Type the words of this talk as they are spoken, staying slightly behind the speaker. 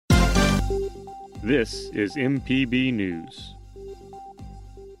This is MPB News.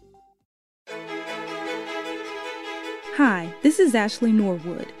 Hi, this is Ashley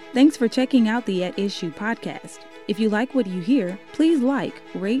Norwood. Thanks for checking out the At Issue podcast. If you like what you hear, please like,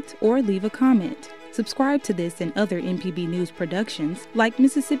 rate, or leave a comment. Subscribe to this and other MPB News productions like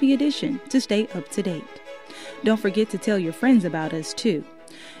Mississippi Edition to stay up to date. Don't forget to tell your friends about us, too.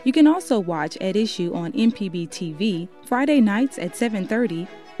 You can also watch At Issue on MPB TV Friday nights at 7:30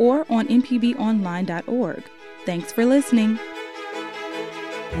 or on mpbonline.org. Thanks for listening.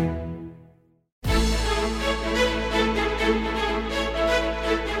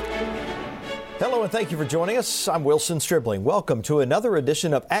 Hello and thank you for joining us. I'm Wilson Stribling. Welcome to another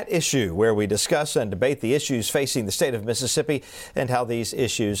edition of At Issue, where we discuss and debate the issues facing the state of Mississippi and how these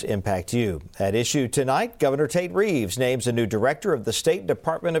issues impact you. At Issue tonight, Governor Tate Reeves names a new director of the State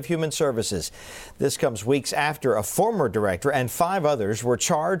Department of Human Services. This comes weeks after a former director and 5 others were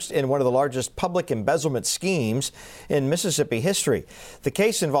charged in one of the largest public embezzlement schemes in Mississippi history. The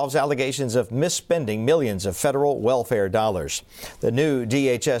case involves allegations of misspending millions of federal welfare dollars. The new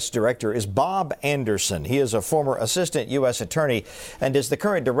DHS director is Bob Anderson. He is a former assistant U.S. attorney and is the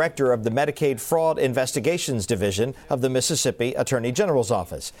current director of the Medicaid Fraud Investigations Division of the Mississippi Attorney General's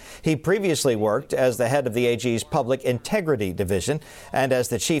Office. He previously worked as the head of the AG's Public Integrity Division and as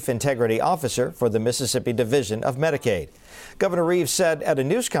the Chief Integrity Officer for the Mississippi Division of Medicaid. Governor Reeves said at a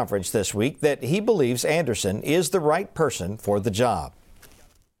news conference this week that he believes Anderson is the right person for the job.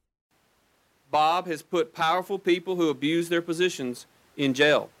 Bob has put powerful people who abuse their positions in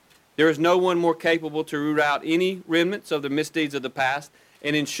jail. There is no one more capable to root out any remnants of the misdeeds of the past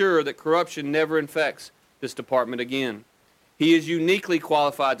and ensure that corruption never infects this department again. He is uniquely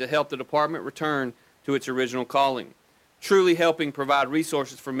qualified to help the department return to its original calling, truly helping provide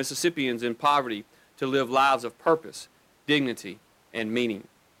resources for Mississippians in poverty to live lives of purpose, dignity, and meaning.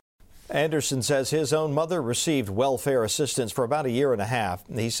 Anderson says his own mother received welfare assistance for about a year and a half.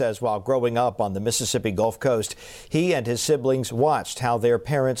 He says while growing up on the Mississippi Gulf Coast, he and his siblings watched how their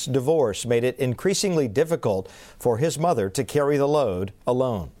parents' divorce made it increasingly difficult for his mother to carry the load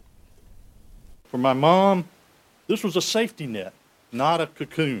alone. For my mom, this was a safety net, not a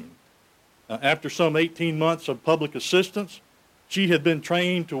cocoon. After some 18 months of public assistance, she had been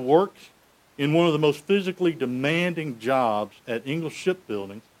trained to work in one of the most physically demanding jobs at Ingalls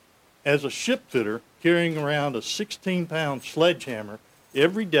Shipbuilding as a ship fitter, carrying around a 16-pound sledgehammer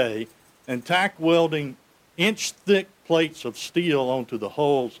every day and tack welding inch-thick plates of steel onto the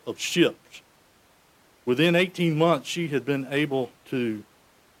hulls of ships. Within 18 months, she had been able to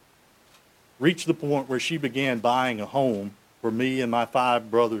reach the point where she began buying a home for me and my 5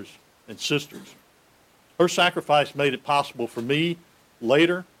 brothers and sisters. Her sacrifice made it possible for me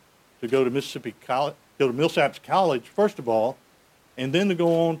later to go to Millsaps College, first of all, and then to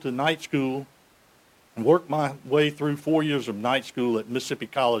go on to night school and work my way through 4 years of night school at Mississippi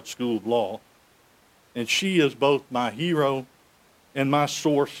College School of Law. And she is both my hero and my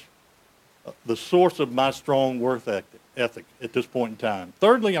source, the source of my strong work ethic at this point in time.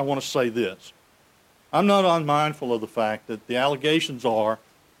 Thirdly, I want to say this. I'm not unmindful of the fact that the allegations are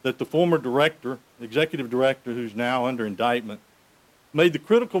that the former director, executive director who's now under indictment, made the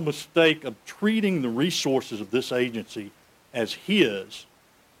critical mistake of treating the resources of this agency as his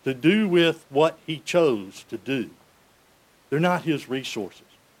to do with what he chose to do. They're not his resources.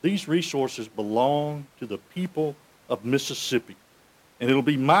 These resources belong to the people of Mississippi. And it'll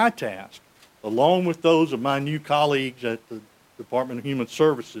be my task, along with those of my new colleagues at the Department of Human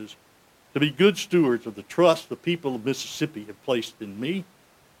Services, to be good stewards of the trust the people of Mississippi have placed in me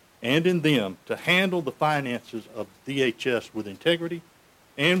and in them to handle the finances of DHS with integrity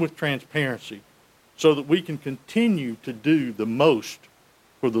and with transparency, so that we can continue to do the most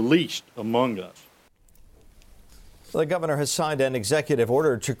for the least among us. The governor has signed an executive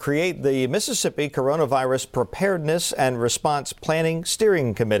order to create the Mississippi Coronavirus Preparedness and Response Planning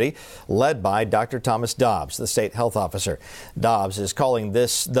Steering Committee, led by Dr. Thomas Dobbs, the state health officer. Dobbs is calling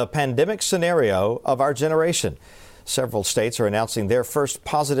this the pandemic scenario of our generation. Several states are announcing their first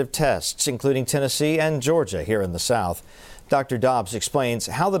positive tests, including Tennessee and Georgia here in the South. Dr. Dobbs explains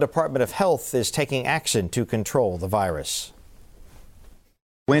how the Department of Health is taking action to control the virus.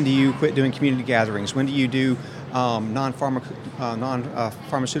 When do you quit doing community gatherings? When do you do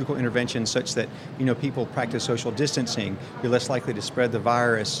non-pharmaceutical interventions such that people practice social distancing? You're less likely to spread the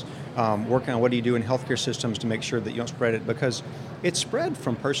virus. Working on what do you do in healthcare systems to make sure that you don't spread it, because it's spread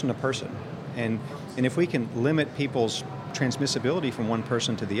from person to person. And if we can limit people's transmissibility from one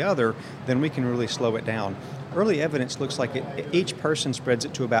person to the other, then we can really slow it down. early evidence looks like each person spreads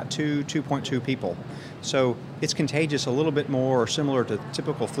it to about 2.2 people. So it's contagious a little bit more or similar to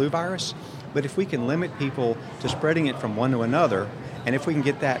typical flu virus. But if we can limit people to spreading it from one to another, and if we can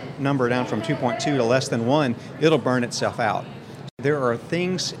get that number down from 2.2 to less than 1, it'll burn itself out. There are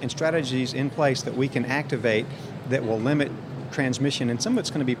things and strategies in place that we can activate that will limit transmission, and some of it's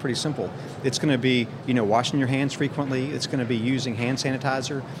going to be pretty simple. It's going to be, washing your hands frequently. It's going to be using hand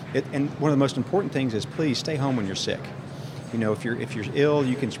sanitizer. And one of the most important things is please stay home when you're sick. If you're ill,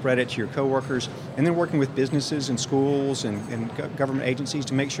 you can spread it to your coworkers, and then working with businesses and schools and government agencies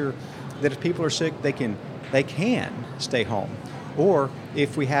to make sure that if people are sick, they can stay home. Or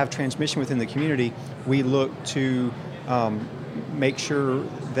if we have transmission within the community, we look to make sure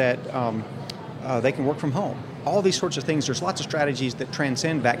that they can work from home. All these sorts of things. There's lots of strategies that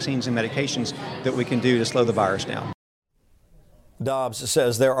transcend vaccines and medications that we can do to slow the virus down. Dobbs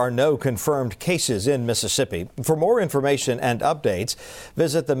says there are no confirmed cases in Mississippi. For more information and updates,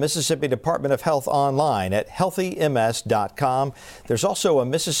 visit the Mississippi Department of Health online at healthyms.com. There's also a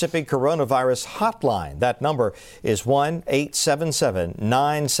Mississippi coronavirus hotline. That number is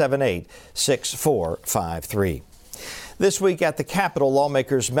 1-877-978-6453. This week at the Capitol,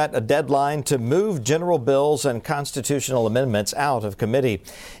 lawmakers met a deadline to move general bills and constitutional amendments out of committee.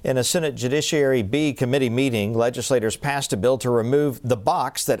 In a Senate Judiciary B committee meeting, legislators passed a bill to remove the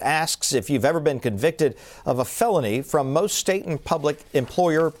box that asks if you've ever been convicted of a felony from most state and public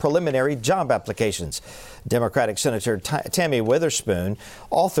employer preliminary job applications. Democratic Senator Tammy Witherspoon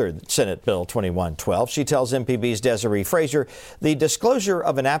authored Senate Bill 2112. She tells MPB's Desiree Frazier the disclosure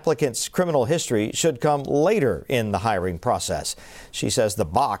of an applicant's criminal history should come later in the hiring process. She says the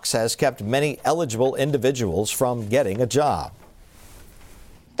box has kept many eligible individuals from getting a job.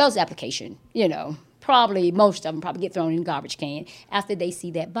 Those applications, probably most of them probably get thrown in the garbage can after they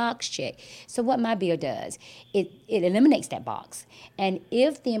see that box check. So what my bill does, it eliminates that box. And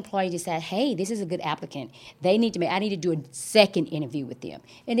if the employee decides, hey, this is a good applicant, I need to do a second interview with them.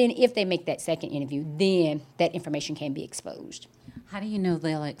 And then if they make that second interview, then that information can be exposed. How do you know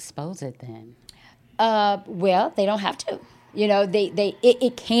they'll expose it then? Well, they don't have to.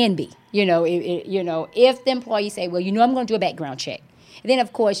 It can be. If the employee say, well, I'm going to do a background check. Then,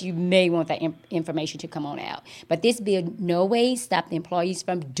 of course, you may want that information to come on out. But this bill no way stop the employees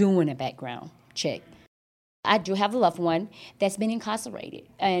from doing a background check. I do have a loved one that's been incarcerated,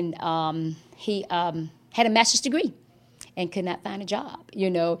 and he had a master's degree and could not find a job,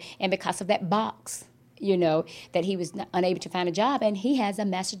 and because of that box, that he was unable to find a job, and he has a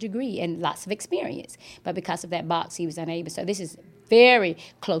master's degree and lots of experience. But because of that box, he was unable. So this is very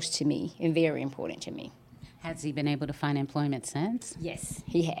close to me and very important to me. Has he been able to find employment since? Yes,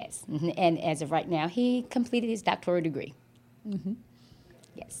 he has. And as of right now, he completed his doctoral degree. Mm-hmm.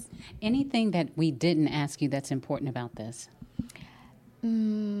 Yes. Anything that we didn't ask you that's important about this?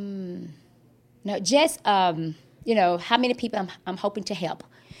 No, just, how many people I'm hoping to help.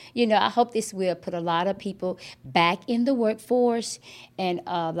 I hope this will put a lot of people back in the workforce, and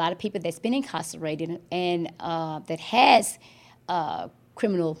a lot of people that's been incarcerated and that has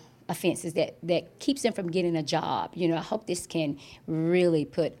criminal offenses that keeps them from getting a job. I hope this can really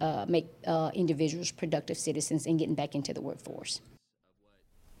make individuals productive citizens and getting back into the workforce.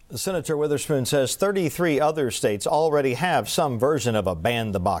 Senator Witherspoon says 33 other states already have some version of a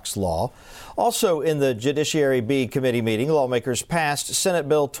ban-the-box law. Also in the Judiciary B committee meeting, lawmakers passed Senate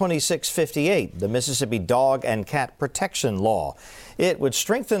Bill 2658, the Mississippi Dog and Cat Protection Law. It would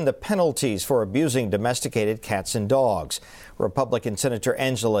strengthen the penalties for abusing domesticated cats and dogs. Republican Senator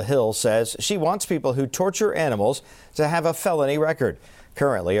Angela Hill says she wants people who torture animals to have a felony record.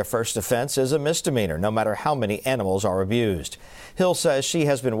 Currently, a first offense is a misdemeanor, no matter how many animals are abused. Hill says she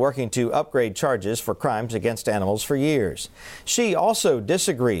has been working to upgrade charges for crimes against animals for years. She also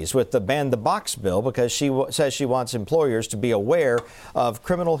disagrees with the ban-the-box bill because she says she wants employers to be aware of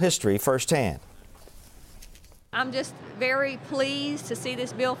criminal history firsthand. I'm just very pleased to see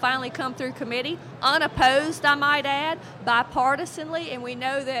this bill finally come through committee, unopposed, I might add, bipartisanly, and we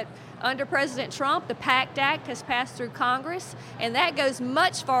know that under President Trump, the PACT Act has passed through Congress, and that goes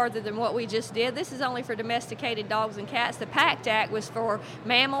much farther than what we just did. This is only for domesticated dogs and cats. The PACT Act was for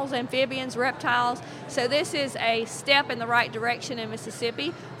mammals, amphibians, reptiles. So this is a step in the right direction in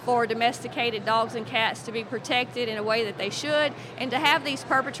Mississippi for domesticated dogs and cats to be protected in a way that they should, and to have these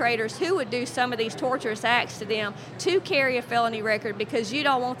perpetrators who would do some of these torturous acts to them to carry a felony record, because you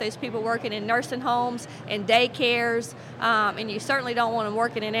don't want those people working in nursing homes and daycares, and you certainly don't want them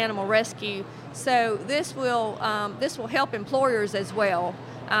working in animal rescue. So this will help employers as well.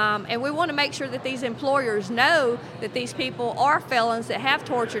 And we want to make sure that these employers know that these people are felons that have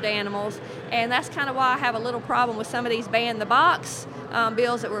tortured animals, and that's kind of why I have a little problem with some of these ban-the-box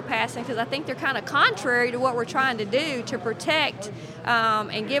bills that we're passing, because I think they're kind of contrary to what we're trying to do to protect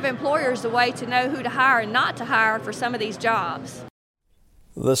and give employers the way to know who to hire and not to hire for some of these jobs.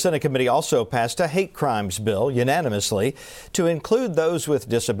 The Senate committee also passed a hate crimes bill unanimously to include those with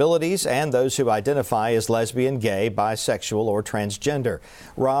disabilities and those who identify as lesbian, gay, bisexual, or transgender.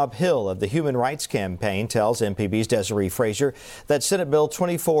 Rob Hill of the Human Rights Campaign tells MPB's Desiree Frazier that Senate Bill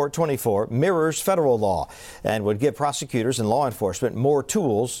 2424 mirrors federal law and would give prosecutors and law enforcement more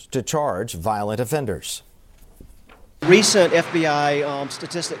tools to charge violent offenders. Recent FBI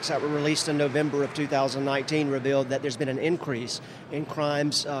statistics that were released in November of 2019 revealed that there's been an increase in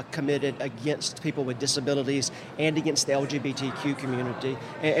crimes committed against people with disabilities and against the LGBTQ community.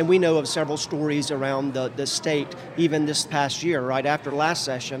 And we know of several stories around the state, even this past year, right after last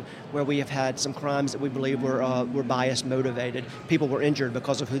session, where we have had some crimes that we believe were bias motivated. People were injured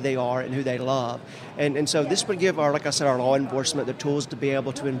because of who they are and who they love. And so this would give our law enforcement the tools to be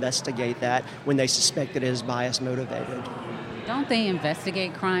able to investigate that when they suspect it is bias motivated. Don't they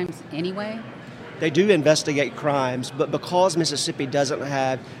investigate crimes anyway? They do investigate crimes, but because Mississippi doesn't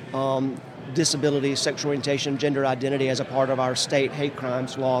have disability, sexual orientation, gender identity as a part of our state hate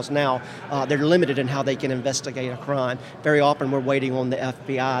crimes laws now, they're limited in how they can investigate a crime. Very often we're waiting on the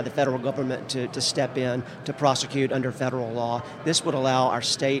FBI, the federal government, to step in to prosecute under federal law. This would allow our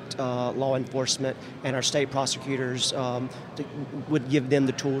state law enforcement and our state prosecutors would give them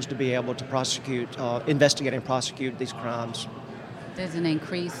the tools to be able to prosecute, investigate and prosecute these crimes. Does it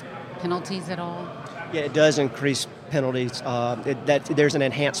increase penalties at all? Yeah, it does increase penalties. There's an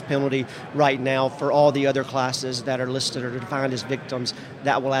enhanced penalty right now for all the other classes that are listed or defined as victims.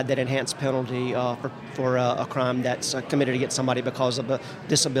 That will add that enhanced penalty for a crime that's committed against somebody because of a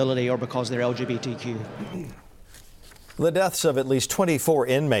disability or because they're LGBTQ. The deaths of at least 24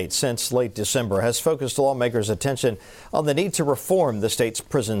 inmates since late December has focused lawmakers' attention on the need to reform the state's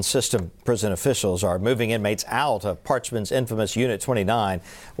prison system. Prison officials are moving inmates out of Parchman's infamous Unit 29,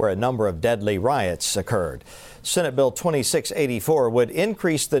 where a number of deadly riots occurred. Senate Bill 2684 would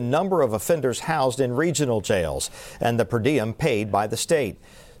increase the number of offenders housed in regional jails and the per diem paid by the state.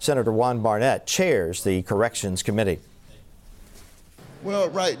 Senator Juan Barnett chairs the Corrections Committee.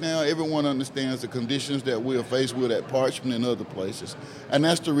 Well, right now, everyone understands the conditions that we are faced with at Parchman and other places. And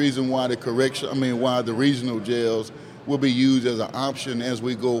that's the reason why why the regional jails will be used as an option as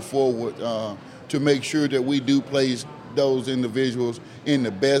we go forward to make sure that we do place those individuals in the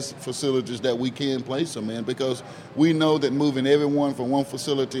best facilities that we can place them in, because we know that moving everyone from one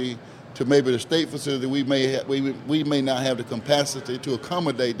facility to maybe the state facility, we may not have the capacity to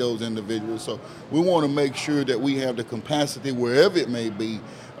accommodate those individuals. So we want to make sure that we have the capacity, wherever it may be,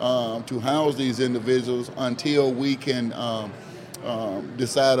 to house these individuals until we can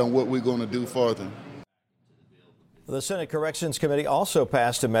decide on what we're going to do further. The Senate Corrections Committee also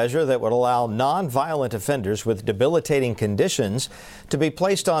passed a measure that would allow nonviolent offenders with debilitating conditions to be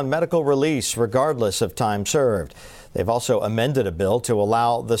placed on medical release regardless of time served. They've also amended a bill to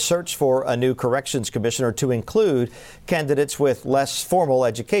allow the search for a new corrections commissioner to include candidates with less formal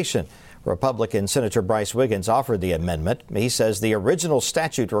education. Republican Senator Bryce Wiggins offered the amendment. He says the original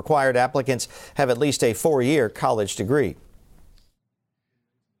statute required applicants have at least a 4-year college degree.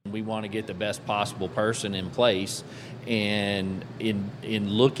 We want to get the best possible person in place, and in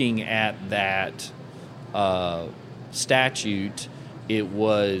looking at that statute, it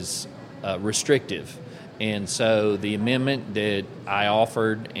was restrictive. And so the amendment that I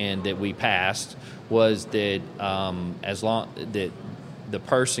offered and that we passed was that as long that the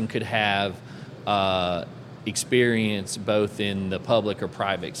person could have experience both in the public or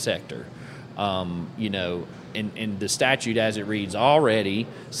private sector, And the statute as it reads already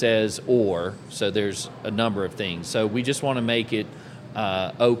says or, so there's a number of things. So we just want to make it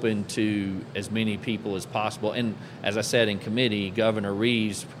open to as many people as possible. And as I said in committee, Governor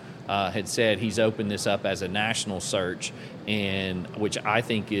Reeves had said he's opened this up as a national search, and which I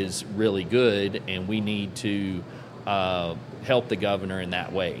think is really good, and we need to help the governor in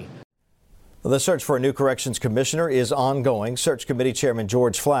that way. The search for a new corrections commissioner is ongoing. Search Committee Chairman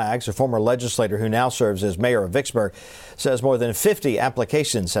George Flaggs, a former legislator who now serves as mayor of Vicksburg, says more than 50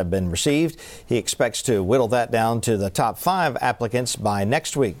 applications have been received. He expects to whittle that down to the top 5 applicants by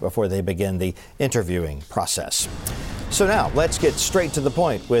next week before they begin the interviewing process. So now, let's get straight to the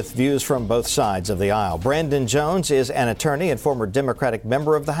point with views from both sides of the aisle. Brandon Jones is an attorney and former Democratic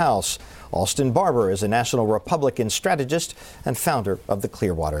member of the House. Austin Barber is a national Republican strategist and founder of the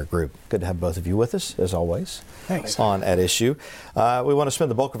Clearwater Group. Good to have both of you with us, as always. Thanks. On At Issue. We want to spend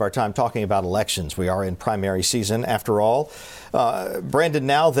the bulk of our time talking about elections. We are in primary season, after all. Brandon,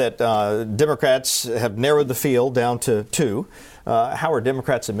 now that Democrats have narrowed the field down to 2, how are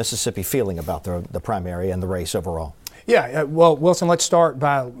Democrats in Mississippi feeling about the primary and the race overall? Yeah, well, Wilson, let's start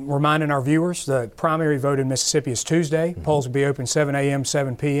by reminding our viewers the primary vote in Mississippi is Tuesday. Mm-hmm. Polls will be open 7 a.m.,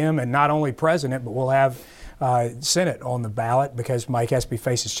 7 p.m., and not only president, but we'll have Senate on the ballot because Mike Espy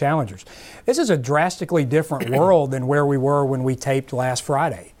faces challengers. This is a drastically different world than where we were when we taped last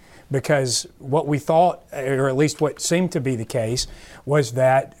Friday, because what we thought, or at least what seemed to be the case, was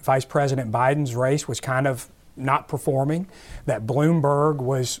that Vice President Biden's race was kind of not performing, that Bloomberg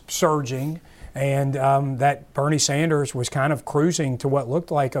was surging, and that Bernie Sanders was kind of cruising to what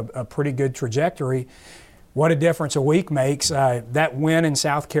looked like a pretty good trajectory. What a difference a week makes. That win in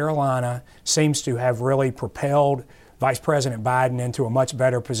South Carolina seems to have really propelled Vice President Biden into a much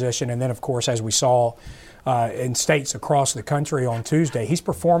better position. And then, of course, as we saw in states across the country on Tuesday, he's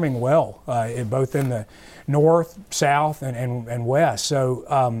performing well, both in the north, south, and west.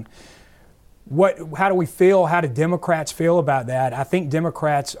 So how do we feel? How do Democrats feel about that? I think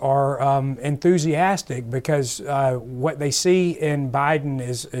Democrats are enthusiastic because what they see in Biden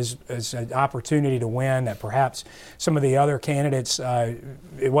is an opportunity to win that perhaps some of the other candidates,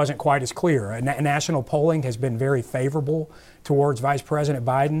 it wasn't quite as clear. National polling has been very favorable towards Vice President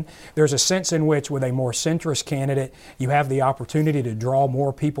Biden. There's a sense in which with a more centrist candidate, you have the opportunity to draw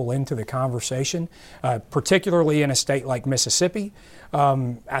more people into the conversation, particularly in a state like Mississippi.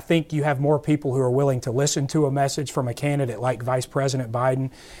 I think you have more people who are willing to listen to a message from a candidate like Vice President Biden.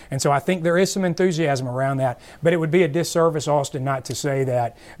 And so I think there is some enthusiasm around that. But it would be a disservice, Austin, not to say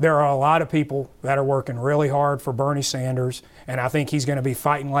that there are a lot of people that are working really hard for Bernie Sanders. And I think he's going to be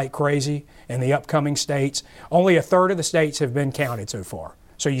fighting like crazy in the upcoming states. Only a third of the states have been counted so far.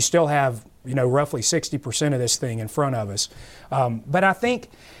 So you still have, roughly 60% of this thing in front of us. But I think,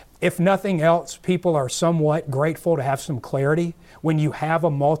 if nothing else, people are somewhat grateful to have some clarity. When you have a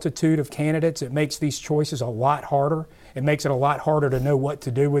multitude of candidates, it makes these choices a lot harder. It makes it a lot harder to know what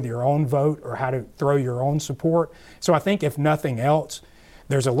to do with your own vote or how to throw your own support. So I think, if nothing else,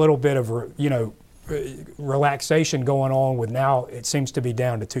 there's a little bit of, relaxation going on with now it seems to be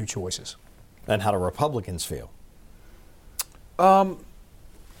down to 2 choices. And how do Republicans feel?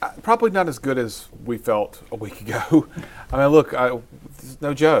 Probably not as good as we felt a week ago. I mean, look, this is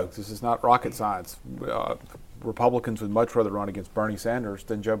no joke. This is not rocket science. Republicans would much rather run against Bernie Sanders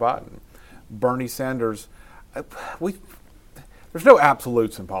than Joe Biden. Bernie Sanders, there's no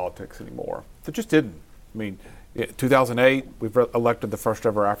absolutes in politics anymore. There just didn't. I mean, 2008, we've elected the first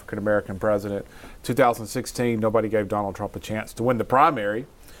ever African-American president. 2016, nobody gave Donald Trump a chance to win the primary.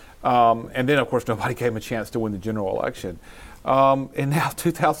 And then, of course, nobody gave him a chance to win the general election. And now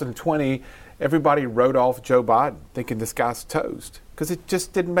 2020, everybody wrote off Joe Biden thinking this guy's toast because it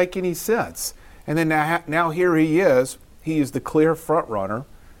just didn't make any sense. And then now here he is. He is the clear front runner.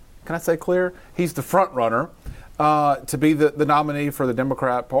 Can I say clear? He's the front runner to be the nominee for the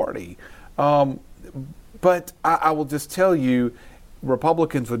Democrat Party. But I will just tell you,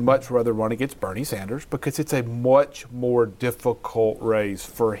 Republicans would much rather run against Bernie Sanders because it's a much more difficult race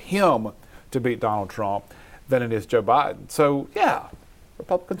for him to beat Donald Trump than it is Joe Biden. So, yeah,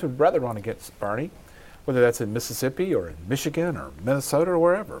 Republicans would rather run against Bernie, whether that's in Mississippi or in Michigan or Minnesota or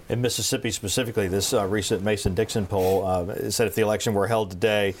wherever. In Mississippi specifically, this recent Mason-Dixon poll said if the election were held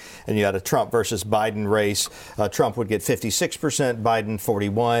today and you had a Trump versus Biden race, Trump would get 56%, Biden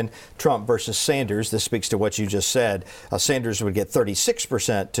 41%. Trump versus Sanders, this speaks to what you just said, Sanders would get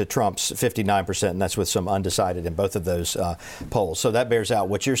 36% to Trump's 59%, and that's with some undecided in both of those polls. So that bears out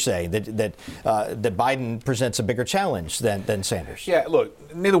what you're saying, that Biden presents a bigger challenge than Sanders. Yeah,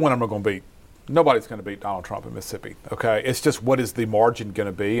 look, neither one of them are going to beat. Nobody's going to beat Donald Trump in Mississippi, okay? It's just what is the margin going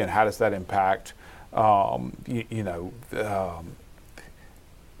to be and how does that impact, how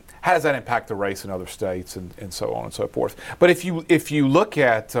does that impact the race in other states and so on and so forth. But if you look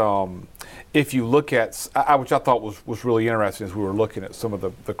at which I thought was really interesting as we were looking at some of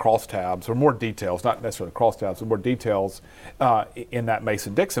the crosstabs or more details, not necessarily crosstabs, but more details in that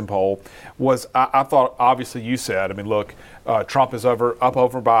Mason-Dixon poll was I thought obviously you said, I mean, look, Trump is up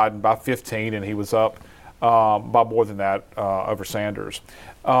over Biden by 15 and he was up by more than that over Sanders.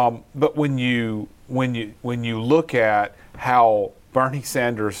 But when you look at how Bernie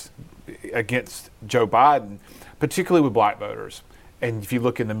Sanders against Joe Biden, particularly with black voters, And if you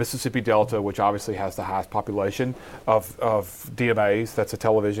look in the Mississippi Delta, which obviously has the highest population of DMAs, that's a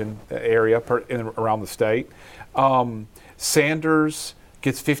television area around the state, Sanders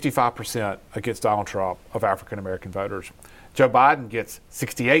gets 55% against Donald Trump of African American voters. Joe Biden gets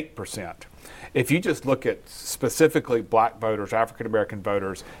 68%. If you just look at specifically black voters, African American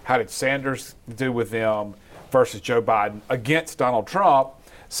voters, how did Sanders do with them versus Joe Biden against Donald Trump?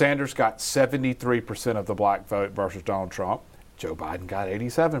 Sanders got 73% of the black vote versus Donald Trump. Joe Biden got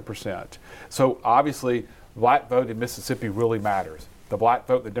 87%. So obviously, black vote in Mississippi really matters. The black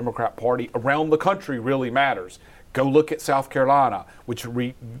vote in the Democrat Party around the country really matters. Go look at South Carolina, which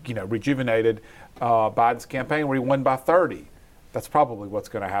rejuvenated Biden's campaign, where he won by 30. That's probably what's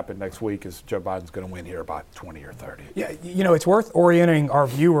going to happen next week, is Joe Biden's going to win here by 20 or 30. Yeah, it's worth orienting our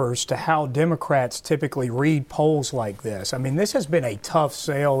viewers to how Democrats typically read polls like this. I mean, this has been a tough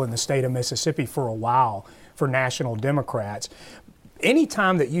sale in the state of Mississippi for a while for national Democrats.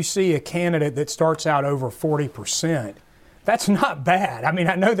 Anytime that you see a candidate that starts out over 40%, that's not bad. I mean,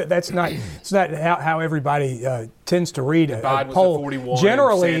 I know that's not how everybody tends to read a Biden poll. was at 41.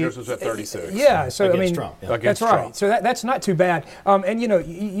 Generally, Sanders was at 36. Yeah, so against I mean, Trump. Yeah. That's right. Trump. So that's not too bad. And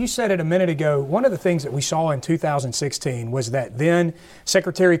you said it a minute ago. One of the things that we saw in 2016 was that then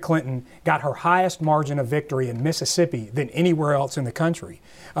Secretary Clinton got her highest margin of victory in Mississippi than anywhere else in the country,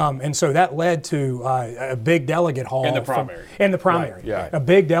 and so that led to a big delegate haul in the primary. Right, yeah. A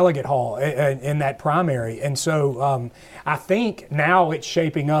big delegate haul in that primary, and so I think now it's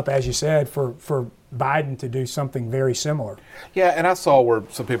shaping up, as you said, for Biden to do something very similar. Yeah, and I saw where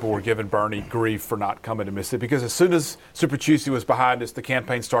some people were giving Bernie grief for not coming to Mississippi, because as soon as Super Tuesday was behind us, the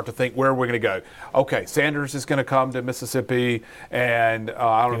campaigns start to think, where are we going to go? Okay, Sanders is going to come to Mississippi, and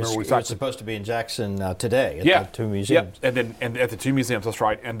I don't remember. It was supposed to be in Jackson today at the two museums. Yeah, and at the two museums, that's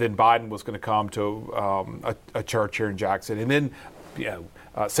right. And then Biden was going to come to a church here in Jackson, and then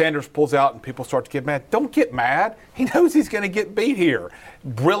Sanders pulls out and people start to get mad. Don't get mad. He knows he's going to get beat here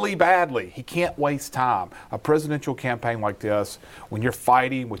really badly. He can't waste time. A presidential campaign like this, when you're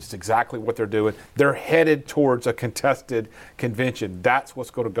fighting, which is exactly what they're doing, they're headed towards a contested convention. That's what's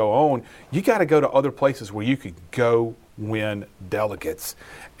going to go on. You got to go to other places where you could go win delegates.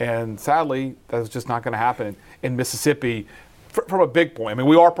 And sadly, that's just not going to happen in Mississippi. From a big point. I mean,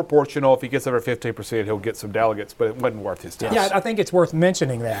 we are proportional. If he gets over 15%, he'll get some delegates, but it wasn't worth his time. Yeah, I think it's worth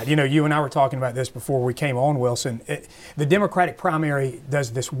mentioning that. You and I were talking about this before we came on, Wilson. The Democratic primary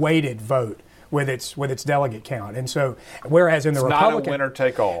does this weighted vote with its delegate count. And so, whereas in the Republican... It's not a winner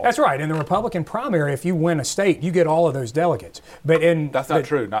take all. That's right. In the Republican primary, if you win a state, you get all of those delegates. But That's not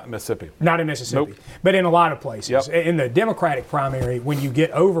true. Not in Mississippi. Not in Mississippi. Nope. But in a lot of places. Yep. In the Democratic primary, when you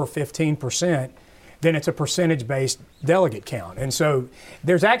get over 15%, then it's a percentage-based delegate count. And so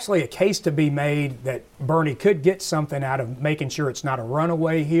there's actually a case to be made that Bernie could get something out of making sure it's not a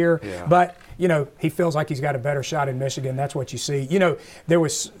runaway here. Yeah. But, he feels like he's got a better shot in Michigan. That's what you see. There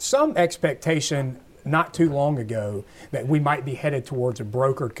was some expectation not too long ago that we might be headed towards a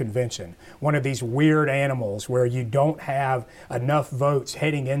brokered convention, one of these weird animals where you don't have enough votes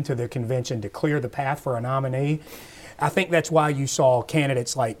heading into the convention to clear the path for a nominee. I think that's why you saw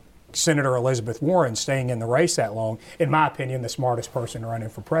candidates like Senator Elizabeth Warren staying in the race that long, in my opinion, the smartest person running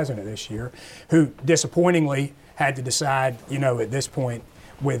for president this year, who disappointingly had to decide, at this point,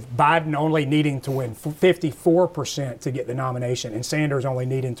 with Biden only needing to win 54% to get the nomination and Sanders only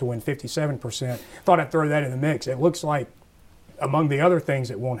needing to win 57%. Thought I'd throw that in the mix. It looks like, among the other things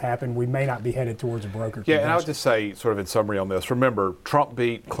that won't happen, we may not be headed towards a broker convention. Yeah, and I would just say, sort of in summary on this, remember, Trump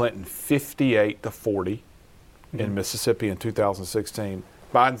beat Clinton 58-40 in Mississippi in 2016.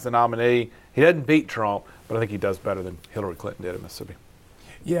 Biden's the nominee. He doesn't beat Trump, but I think he does better than Hillary Clinton did in Mississippi.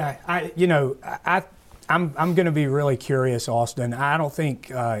 Yeah, I'm going to be really curious, Austin. I don't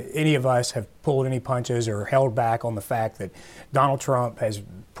think any of us have pulled any punches or held back on the fact that Donald Trump has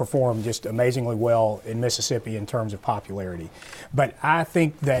performed just amazingly well in Mississippi in terms of popularity. But I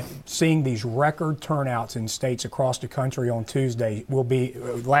think that seeing these record turnouts in states across the country on Tuesday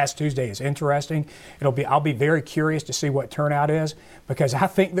last Tuesday is interesting. I'll be very curious to see what turnout is, because I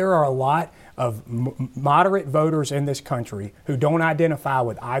think there are a lot of moderate voters in this country who don't identify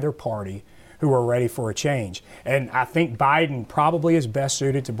with either party, who are ready for a change. And I think Biden probably is best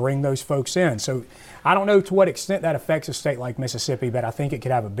suited to bring those folks in. So I don't know to what extent that affects a state like Mississippi, but I think it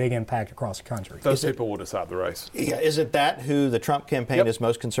could have a big impact across the country. Those people will decide the race. Yeah, is it that who the Trump campaign is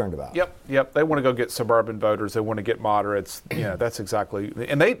most concerned about? Yep. They want to go get suburban voters. They want to get moderates. That's exactly.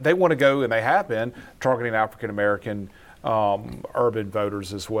 And they want to go, and they have been, targeting African American urban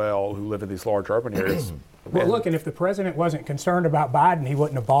voters as well who live in these large urban areas. Well, look, and if the president wasn't concerned about Biden, he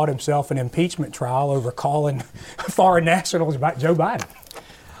wouldn't have bought himself an impeachment trial over calling foreign nationals about Joe Biden.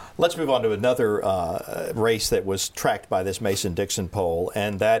 Let's move on to another race that was tracked by this Mason-Dixon poll,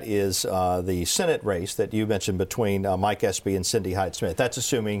 and that is the Senate race that you mentioned between Mike Espy and Cindy Hyde-Smith. That's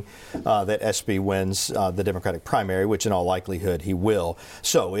assuming that Espy wins the Democratic primary, which in all likelihood he will.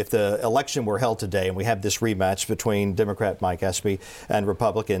 So if the election were held today and we have this rematch between Democrat Mike Espy and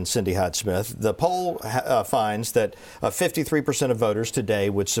Republican Cindy Hyde-Smith, the poll finds that 53% of voters today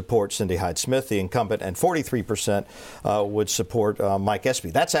would support Cindy Hyde-Smith, the incumbent, and 43% would support Mike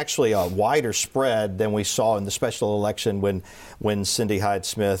Espy. That's actually a wider spread than we saw in the special election when Cindy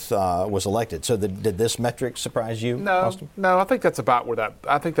Hyde-Smith was elected. So did this metric surprise you, Austin? No. I think that's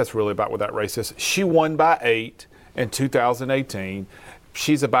really about where that race is. She won by 8 in 2018.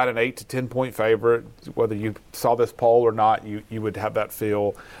 She's about an 8 to 10 point favorite. Whether you saw this poll or not, you would have that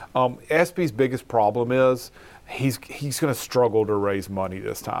feel. Espy's biggest problem is he's going to struggle to raise money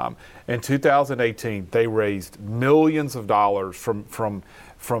this time. In 2018, they raised millions of dollars from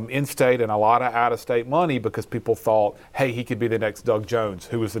in-state and a lot of out-of-state money because people thought, hey, he could be the next Doug Jones,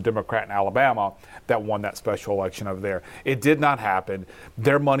 who was the Democrat in Alabama that won that special election over there. It did not happen.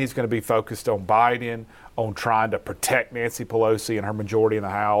 Their money's going to be focused on Biden, on trying to protect Nancy Pelosi and her majority in the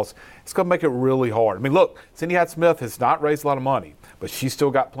House. It's going to make it really hard. I mean, look, Cindy Hyde-Smith has not raised a lot of money, but she's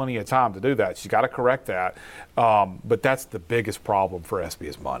still got plenty of time to do that. She's got to correct that. But that's the biggest problem for Espy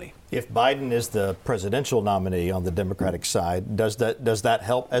is money. If Biden is the presidential nominee on the Democratic side, does that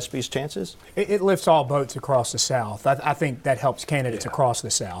help Espy's chances? It lifts all boats across the South. I think that helps candidates across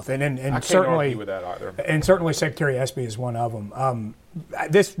the South, and I can't certainly argue with that either. And certainly Secretary Espy is one of them.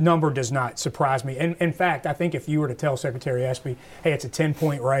 This number does not surprise me. And in fact, I think if you were to tell Secretary Espy, hey, it's a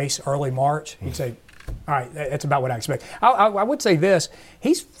 10-point race early March, he'd say, all right, that's about what I expect. I would say this.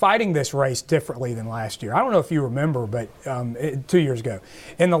 He's fighting this race differently than last year. I don't know if you remember, but 2 years ago.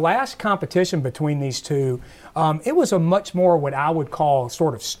 In the last competition between these two, it was a much more what I would call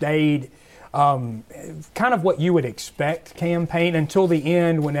sort of staid, kind of what you would expect campaign until the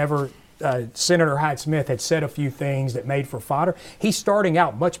end whenever Senator Hyde-Smith had said a few things that made for fodder. He's starting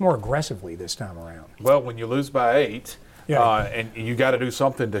out much more aggressively this time around. Well, when you lose by 8, and you got to do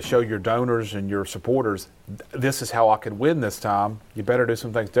something to show your donors and your supporters, this is how I could win this time. You better do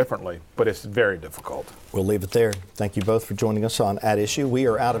some things differently, but it's very difficult. We'll leave it there. Thank you both for joining us on At Issue. We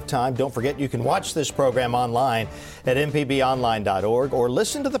are out of time. Don't forget you can watch this program online at mpbonline.org or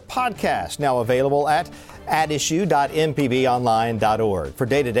listen to the podcast, now available at issue.mpbonline.org. For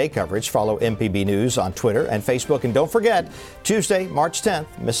day-to-day coverage, follow MPB News on Twitter and Facebook. And don't forget, Tuesday, March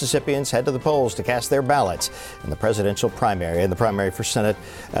 10th, Mississippians head to the polls to cast their ballots in the presidential primary and the primary for Senate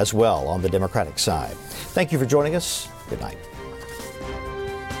as well on the Democratic side. Thank you for joining us. Good night.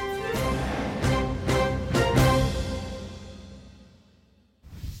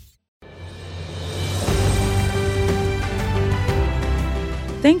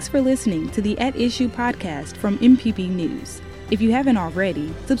 Thanks for listening to the At Issue podcast from MPB News. If you haven't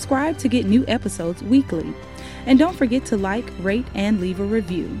already, subscribe to get new episodes weekly. And don't forget to like, rate, and leave a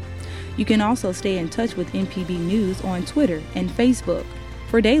review. You can also stay in touch with MPB News on Twitter and Facebook.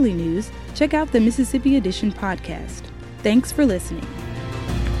 For daily news, check out the Mississippi Edition podcast. Thanks for listening.